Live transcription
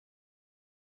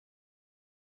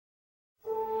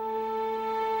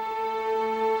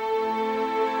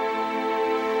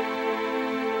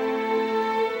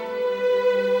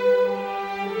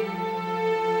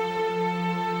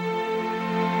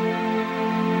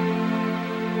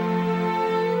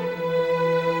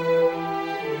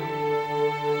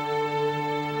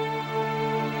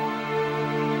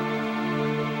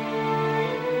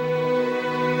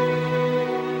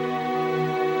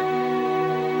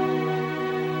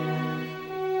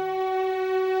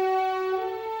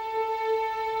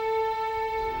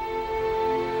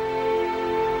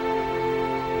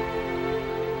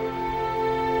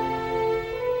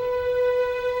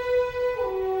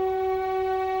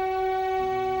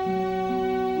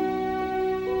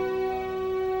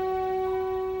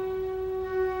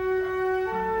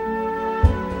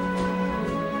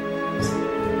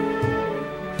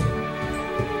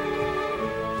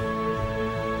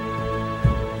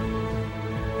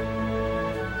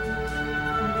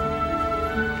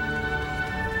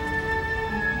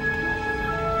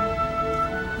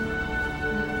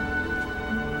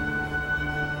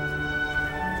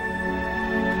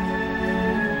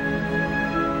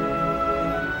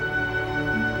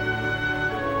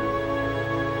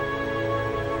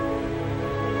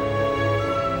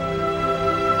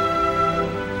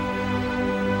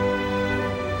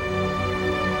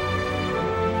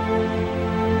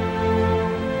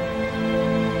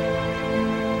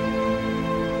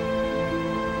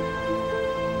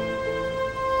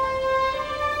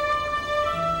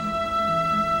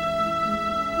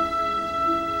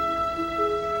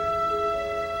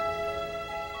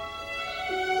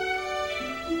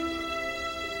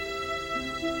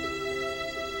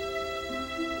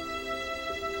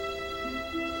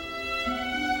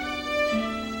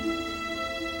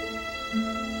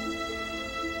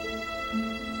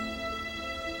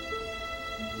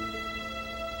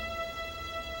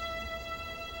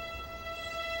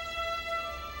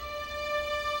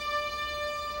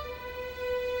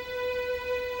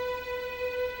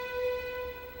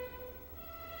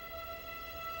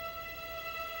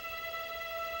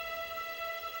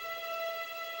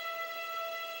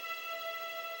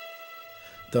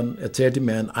Dann erzählte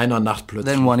mir in einer Nacht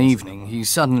plötzlich. Then one evening he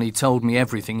suddenly told me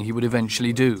everything he would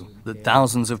eventually do, that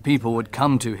thousands of people would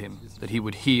come to him, that he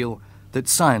would heal, that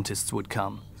scientists would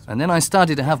come. And then I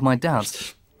started to have my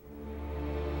doubts.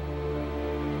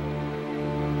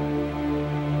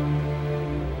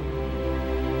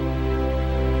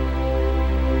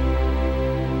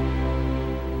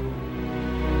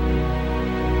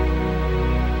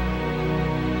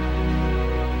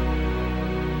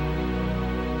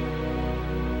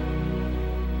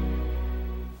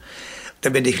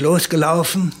 Dann bin ich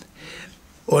losgelaufen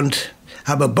und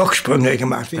habe Bocksprünge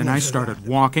gemacht. Then I started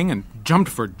walking and jumped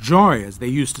for joy, as they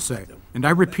used to say. And I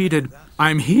repeated,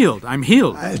 I'm healed, I'm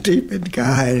healed. Ich bin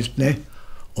geheilt, ne?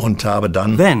 Und habe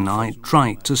dann... Then I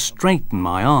tried to straighten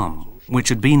my arm, which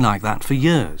had been like that for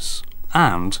years.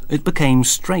 And it became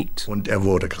straight. Und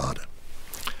wurde gerade.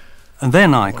 And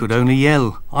then I could only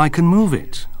yell, I can move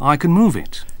it, I can move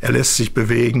it. Lässt sich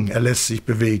bewegen, lässt sich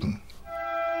bewegen.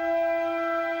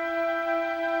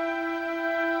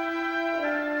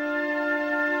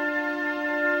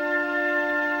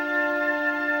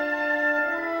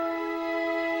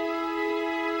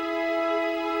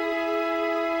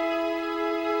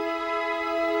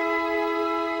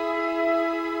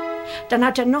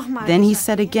 Then he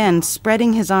said again,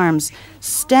 spreading his arms,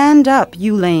 "Stand up,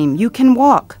 you lame, you can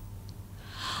walk."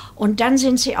 Und dann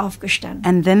sind sie aufgestanden.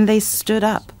 And then they stood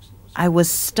up. I was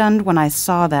stunned when I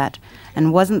saw that,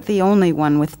 and wasn't the only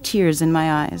one with tears in my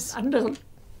eyes.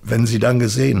 Wenn Sie dann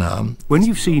gesehen haben... When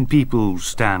you've seen people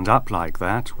stand up like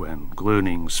that, when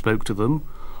Gröning spoke to them,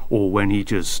 or when he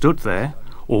just stood there,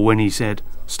 or when he said,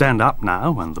 "Stand up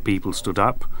now," and the people stood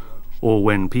up, or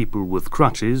when people with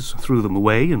crutches threw them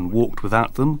away and walked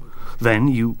without them, then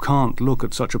you can't look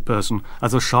at such a person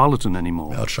as a charlatan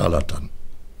anymore. Als Charlatan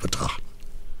betrachten.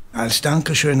 Als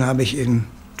Dankeschön habe ich ihn...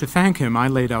 To thank him, I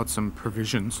laid out some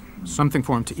provisions, something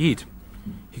for him to eat.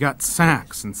 He got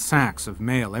sacks and sacks of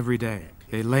mail every day.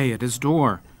 They lay at his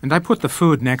door, and I put the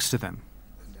food next to them.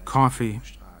 Coffee,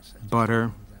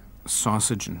 butter,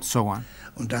 sausage, and so on.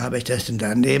 Und da habe ich das dann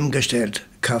daneben gestellt.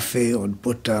 Kaffee und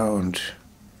Butter und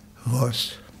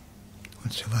Wurst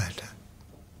und so weiter.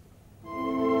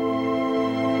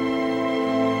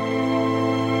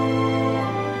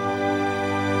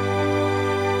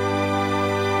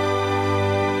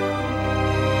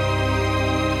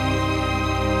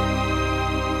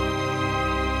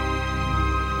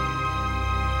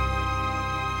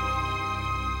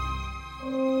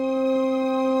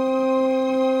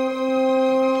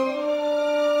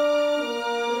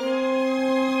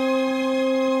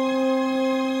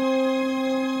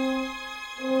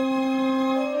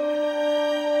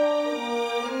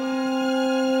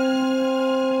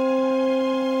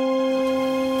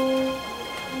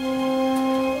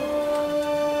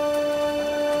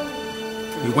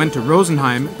 We went to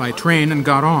Rosenheim by train and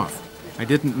got off. I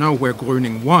didn't know where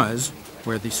Gröning was,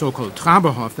 where the so-called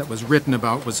Traberhof that was written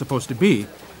about was supposed to be.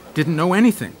 Didn't know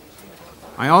anything.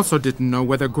 I also didn't know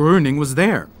whether Gröning was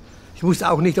there. Ich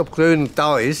wusste auch nicht, ob Gröning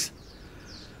da ist.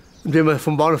 Und wenn wir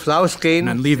vom Bahnhof rausgehen...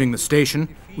 And then leaving the station,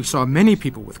 we saw many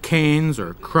people with canes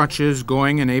or crutches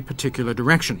going in a particular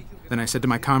direction. Then I said to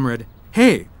my comrade,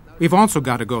 "Hey, we've also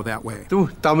got to go that way." Du,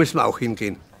 da müssen wir auch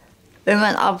hingehen.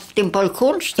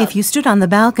 If you stood on the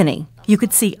balcony, you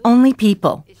could see only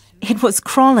people. It was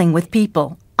crawling with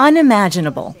people.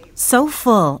 Unimaginable. So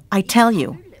full, I tell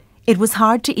you. It was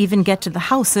hard to even get to the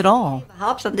house at all.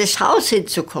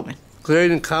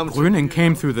 Gröning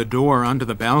came through the door onto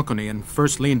the balcony and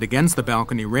first leaned against the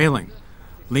balcony railing,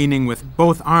 leaning with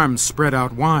both arms spread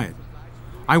out wide.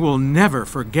 I will never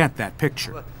forget that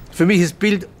picture. Für mich ist das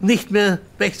Bild nicht mehr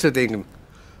wegzudenken.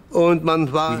 Und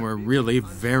man war... We were really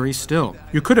very still.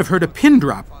 You could have heard a pin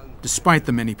drop, despite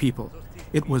the many people.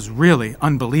 It was really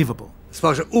unbelievable. Es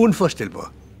war schon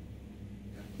unvorstellbar.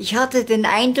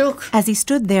 As he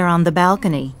stood there on the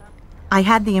balcony, I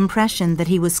had the impression that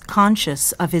he was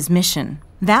conscious of his mission.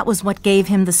 That was what gave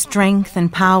him the strength and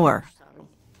power.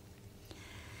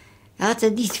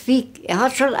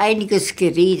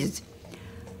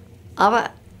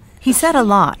 He said a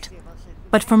lot,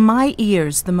 but for my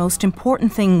ears the most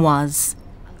important thing was,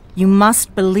 you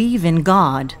must believe in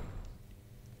God,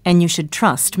 and you should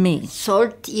trust me.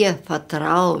 Sollt ihr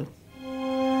vertrauen?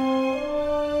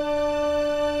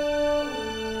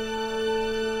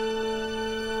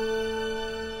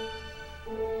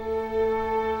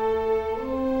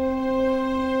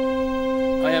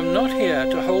 I am not here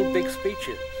to hold big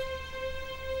speeches,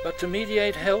 but to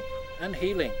mediate help and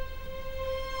healing.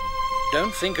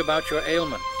 Don't think about your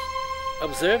ailments.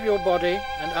 Observe your body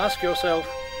and ask yourself,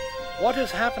 what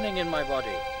is happening in my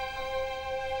body?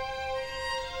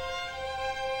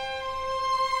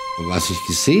 Und was ich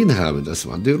gesehen habe, das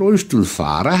waren die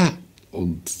Rollstuhlfahrer.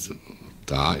 Und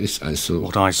da ist also...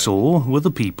 What I saw were the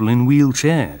people in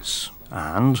wheelchairs,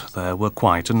 and there were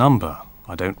quite a number.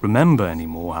 I don't remember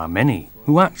anymore how many,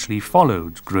 who actually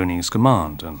followed Groening's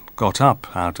command and got up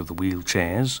out of the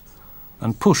wheelchairs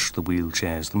and pushed the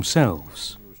wheelchairs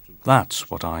themselves. That's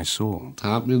what I saw. Und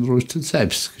haben den Rollstuhl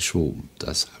selbst geschoben.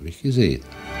 Das habe ich gesehen.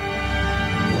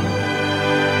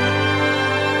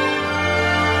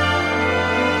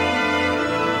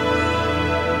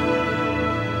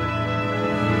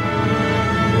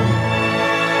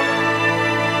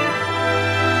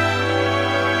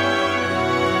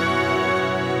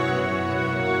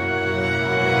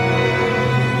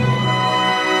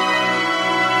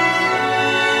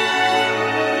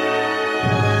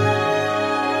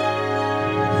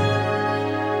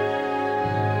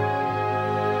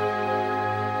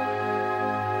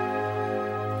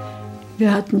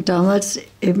 Wir hatten damals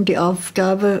eben die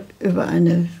Aufgabe über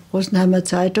eine Rosenheimer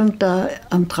Zeitung da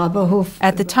am Traberhof.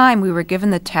 At the time, we were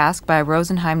given the task by a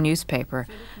Rosenheim newspaper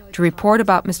to report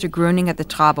about Mr. Gröning at the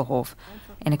Traberhof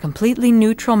in a completely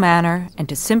neutral manner and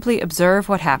to simply observe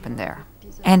what happened there.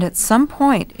 And at some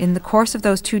point in the course of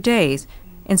those 2 days,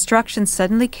 instructions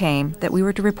suddenly came that we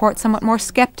were to report somewhat more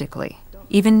skeptically,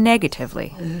 even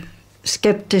negatively.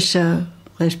 Skeptischer,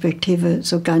 respektive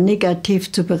sogar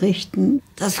negativ zu berichten.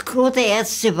 Das Gros der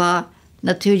Ärzte war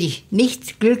natürlich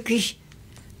nicht glücklich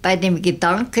bei dem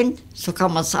Gedanken, so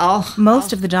kann man es auch.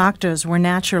 Most of the doctors were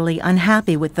naturally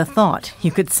unhappy with the thought, you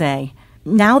could say.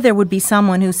 Now there would be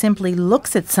someone who simply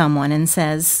looks at someone and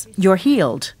says, "You're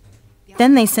healed."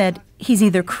 Then they said, "He's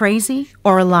either crazy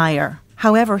or a liar."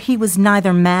 However, he was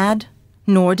neither mad,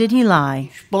 nor did he lie.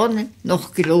 Sponnen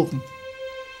noch gelogen.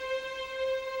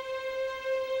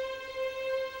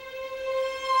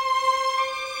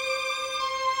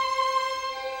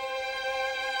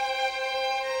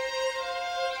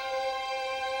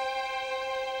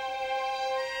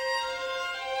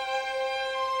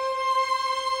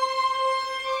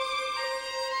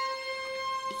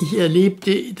 Ich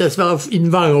erlebte, das war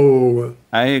in Wangerooge.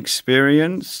 I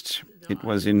experienced, it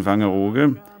was in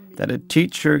Wangerooge, that a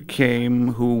teacher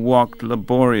came who walked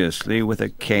laboriously with a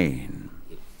cane.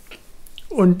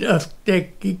 Und der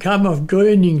kam auf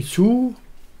Gröning zu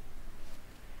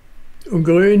und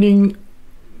Gröning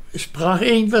sprach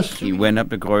irgendwas zu He went up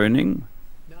to Groening,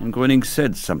 and Groening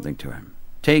said something to him,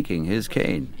 taking his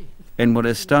cane. And what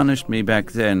astonished me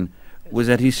back then was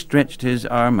that he stretched his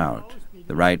arm out,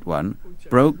 the right one,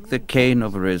 broke the cane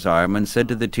over his arm and said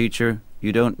to the teacher,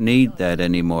 "You don't need that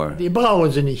anymore." Die brauchen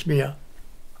sie nicht mehr.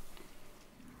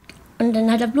 Und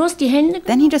dann hat bloß die Hände.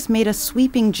 Then he just made a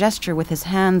sweeping gesture with his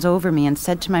hands over me and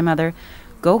said to my mother,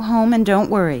 "Go home and don't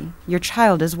worry. Your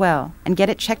child is well, and get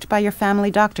it checked by your family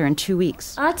doctor in 2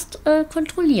 weeks." Arzt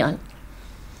kontrollieren.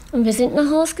 Und wir sind nach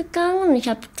Hause gegangen und ich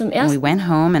habe zum ersten. We went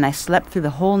home and I slept through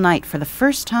the whole night for the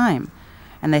first time.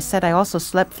 And they said I also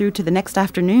slept through to the next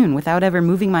afternoon without ever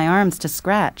moving my arms to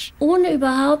scratch. Ohne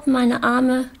überhaupt meine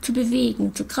Arme zu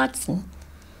bewegen, zu kratzen.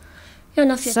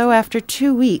 So after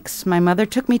 2 weeks, my mother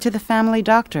took me to the family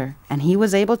doctor, and he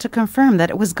was able to confirm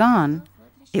that it was gone.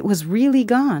 It was really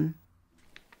gone.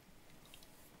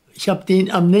 Ich hab den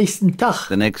am nächsten Tag.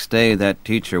 The next day, that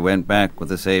teacher went back with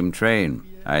the same train.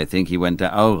 I think he went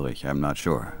to Aurich, I'm not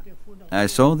sure. I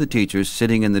saw the teacher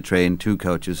sitting in the train 2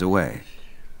 coaches away.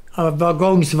 Aber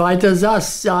Waggons weiter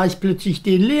saß, sah ich plötzlich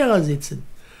den Lehrer sitzen.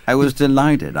 I was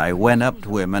delighted. I went up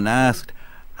to him and asked,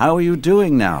 "How are you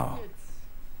doing now?"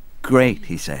 "Great,"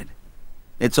 he said.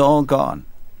 "It's all gone."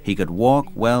 He could walk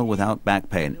well without back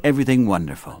pain. Everything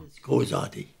wonderful.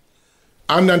 Großartig.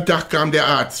 Anderen Tag kam der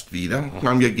Arzt wieder,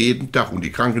 kam ja jeden Tag und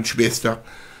die Krankenschwester.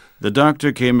 The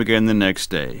doctor came again the next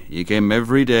day. He came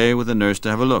every day with a nurse to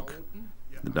have a look.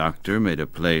 The doctor made a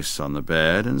place on the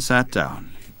bed and sat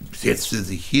down. Setzte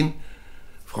sich hin.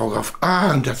 Frau Graf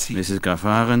Arendt hat sie... Mrs. Graf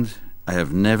Arendt, I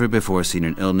have never before seen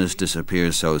an illness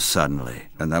disappear so suddenly.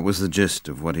 And that was the gist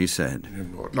of what he said.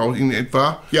 In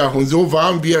etwa. Ja, und so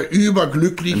waren wir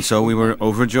überglücklich. And so we were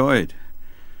overjoyed.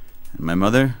 And my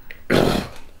mother...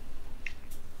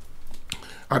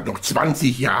 hat noch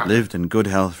 20 Jahre. Lived in good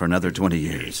health for another 20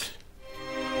 years.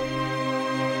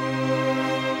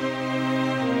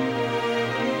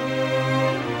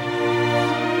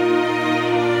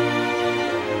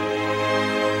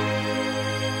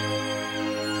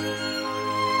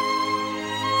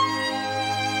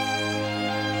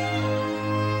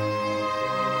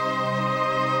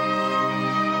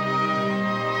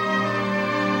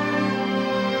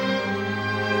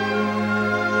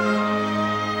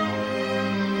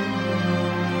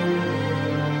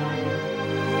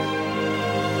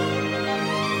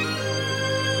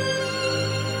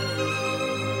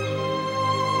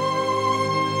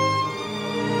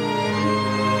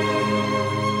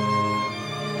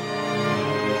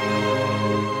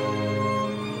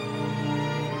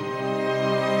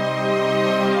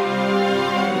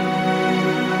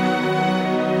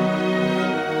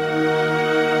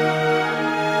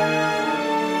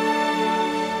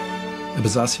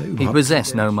 He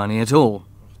possessed no money at all,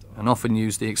 and often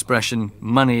used the expression,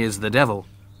 money is the devil.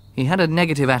 He had a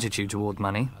negative attitude toward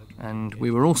money, and we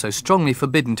were also strongly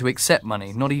forbidden to accept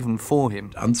money, not even for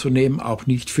him. Anzunehmen, auch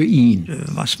nicht für ihn.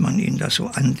 Was man ihm da so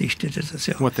andichtete, das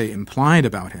ja. What they implied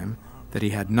about him, that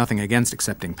he had nothing against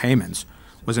accepting payments,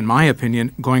 was, in my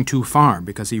opinion, going too far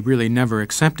because he really never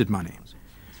accepted money.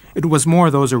 It was more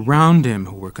those around him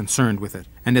who were concerned with it,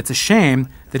 and it's a shame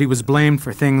that he was blamed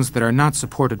for things that are not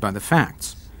supported by the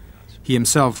facts. He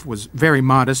himself was very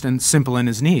modest and simple in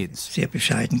his needs. Sehr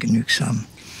bescheiden, genügsam.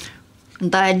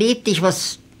 Und da erlebte ich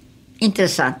was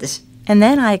Interessantes. And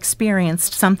then I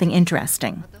experienced something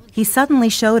interesting. He suddenly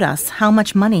showed us how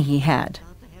much money he had.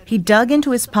 He dug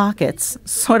into his pockets,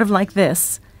 sort of like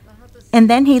this, and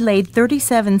then he laid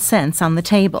 37 cents on the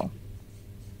table.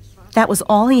 That was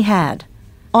all he had.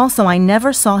 Also, I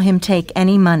never saw him take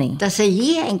any money. Dass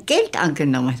je ein Geld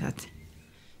angenommen hat.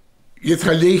 Jetzt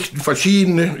legten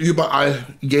verschiedene überall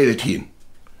Geld hin.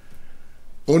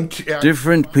 Und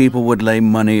Different people would lay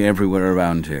money everywhere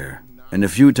around here. And a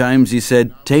few times he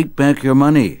said, "Take back your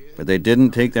money," but they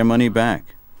didn't take their money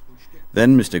back.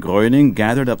 Then Mr. Gröning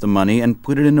gathered up the money and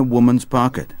put it in a woman's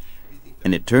pocket.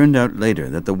 And it turned out later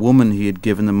that the woman he had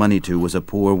given the money to was a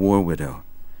poor war widow.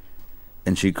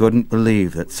 And she couldn't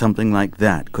believe that something like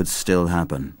that could still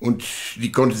happen. Und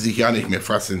die konnte sich ja nicht mehr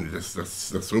fassen,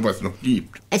 dass sowas noch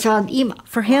gibt.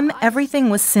 For him,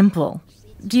 everything was simple.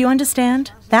 Do you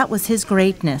understand? That was his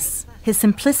greatness. His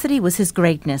simplicity was his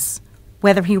greatness.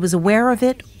 Whether he was aware of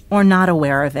it or not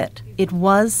aware of it, it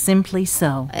was simply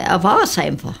so. War es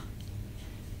einfach.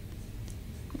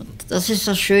 Das ist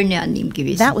das Schöne an ihm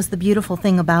gewesen. That was the beautiful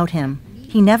thing about him.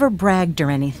 He never bragged or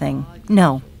anything.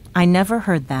 No, I never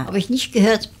heard that. Habe ich nicht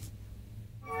gehört.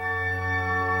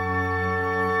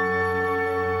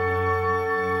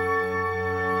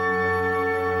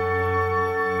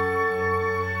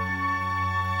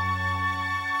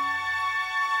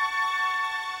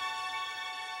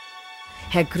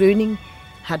 Herr Gröning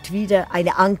hat wieder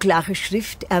eine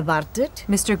Anklageschrift erwartet.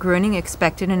 Mr. Groening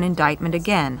expected an indictment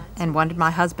again and wanted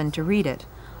my husband to read it.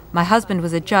 My husband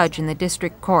was a judge in the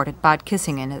district court at Bad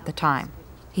Kissingen at the time.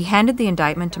 He handed the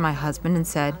indictment to my husband and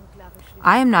said,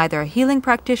 "I am neither a healing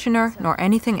practitioner nor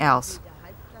anything else.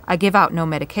 I give out no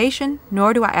medication,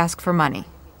 nor do I ask for money."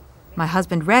 My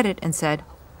husband read it and said,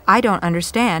 "I don't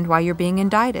understand why you're being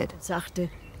indicted." Er sagte,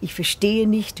 ich verstehe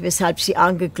nicht, weshalb Sie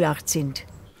angeklagt sind.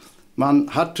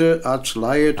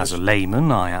 As a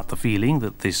layman, I had the feeling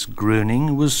that this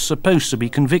Gröning was supposed to be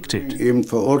convicted.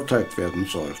 Verurteilt werden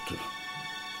sollte.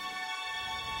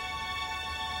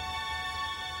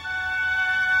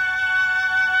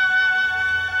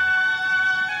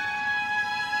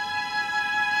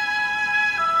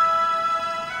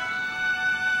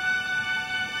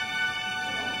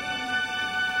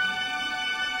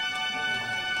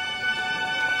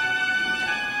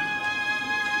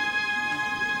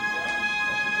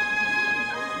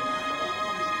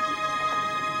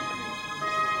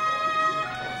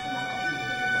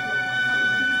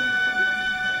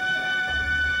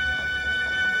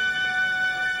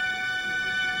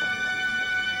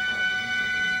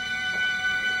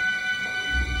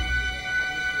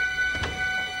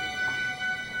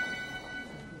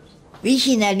 Wie ich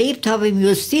ihn erlebt habe im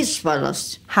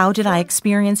Justizpalast. How did I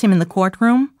experience him in the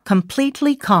courtroom?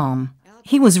 Completely calm.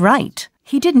 He was right.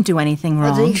 He didn't do anything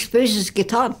wrong. Also nichts Böses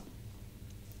getan.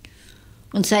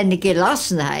 Und seine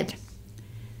Gelassenheit,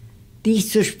 die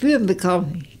ich zu spüren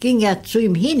bekam, ging ja zu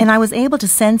ihm hin. And I was able to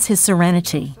sense his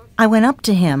serenity. I went up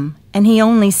to him, and he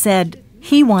only said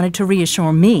he wanted to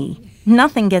reassure me.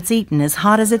 Nothing gets eaten as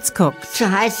hot as it's cooked. So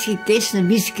heiß gegessen,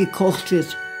 wie es gekocht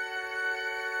wird.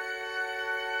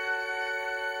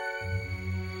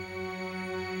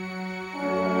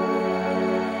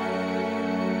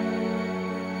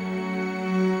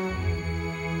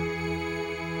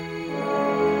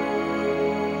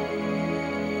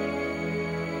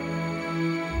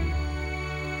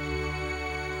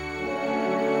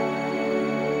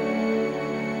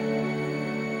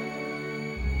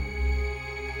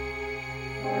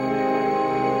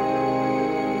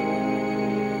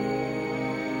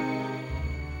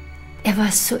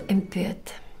 war so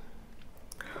empört.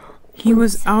 He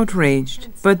was outraged,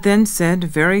 but then said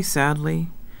very sadly,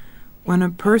 "When a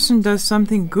person does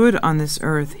something good on this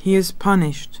earth, he is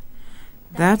punished.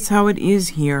 That's how it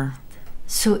is here."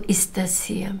 So ist das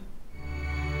hier.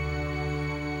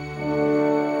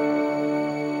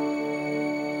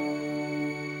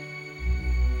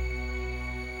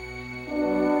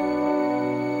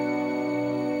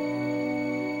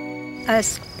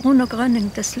 Als Bruno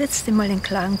Gröning das letzte Mal in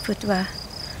Klagenfurt war,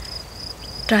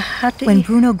 When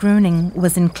Bruno Gröning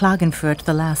was in Klagenfurt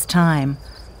the last time,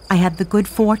 I had the good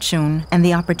fortune and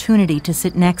the opportunity to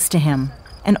sit next to him.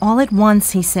 And all at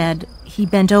once he said, he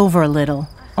bent over a little,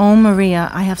 "Oh, Maria,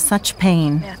 I have such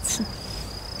pain."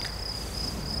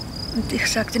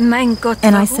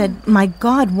 And I said, "My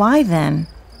God, why then?"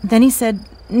 Then he said,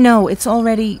 "No, it's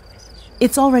already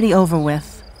over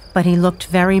with." But he looked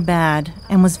very bad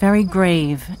and was very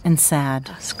grave and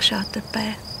sad.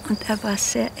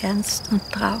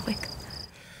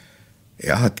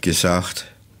 Hat gesagt,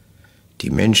 die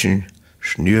Menschen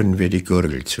schnüren wir die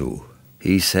Gurgel zu.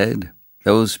 He said,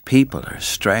 those people are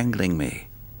strangling me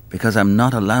because I'm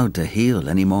not allowed to heal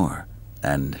anymore.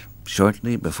 And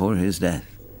shortly before his death,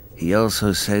 he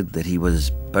also said that he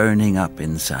was burning up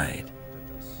inside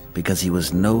because he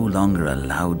was no longer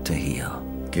allowed to heal.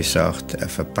 Gesagt,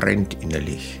 verbrennt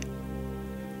innerlich,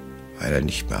 weil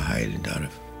nicht mehr heilen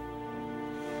darf.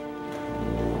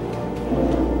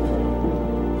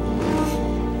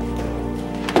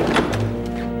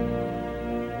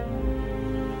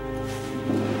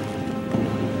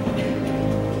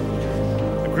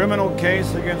 The criminal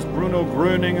case against Bruno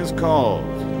Gröning is called.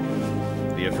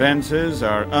 The offenses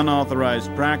are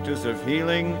unauthorized practice of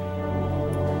healing,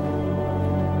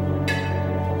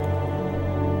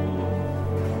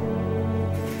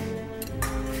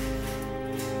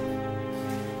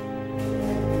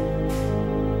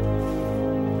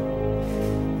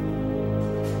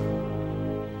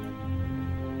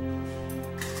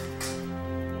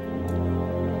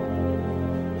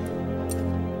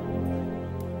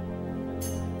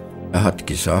 Hat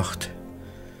gesagt,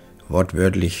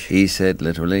 wortwörtlich. He said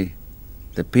literally,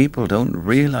 the people don't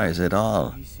realize at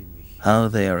all how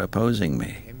they are opposing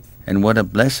me and what a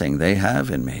blessing they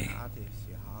have in me.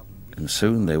 And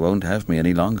soon they won't have me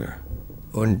any longer.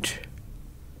 Und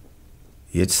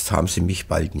jetzt haben sie mich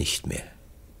bald nicht mehr.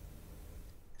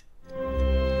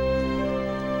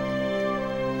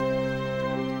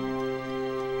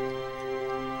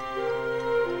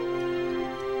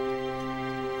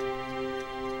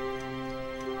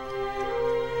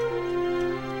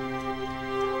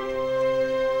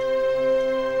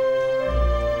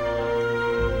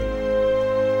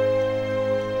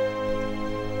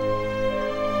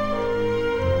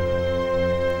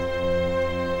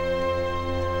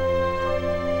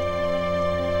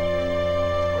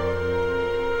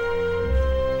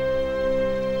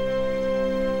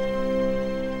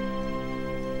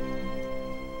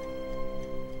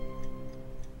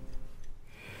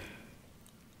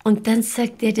 Und dann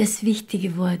sagt das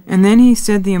wichtige Wort. And then he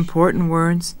said the important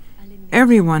words,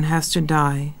 "Everyone has to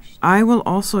die. I will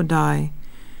also die.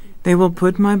 They will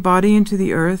put my body into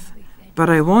the earth, but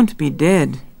I won't be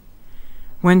dead.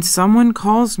 When someone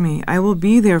calls me, I will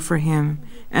be there for him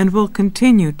and will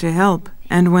continue to help.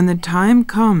 And when the time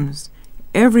comes,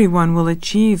 everyone will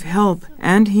achieve help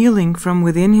and healing from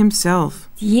within himself."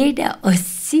 Jeder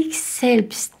aus sich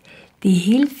selbst die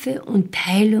Hilfe und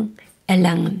Heilung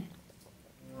erlangen.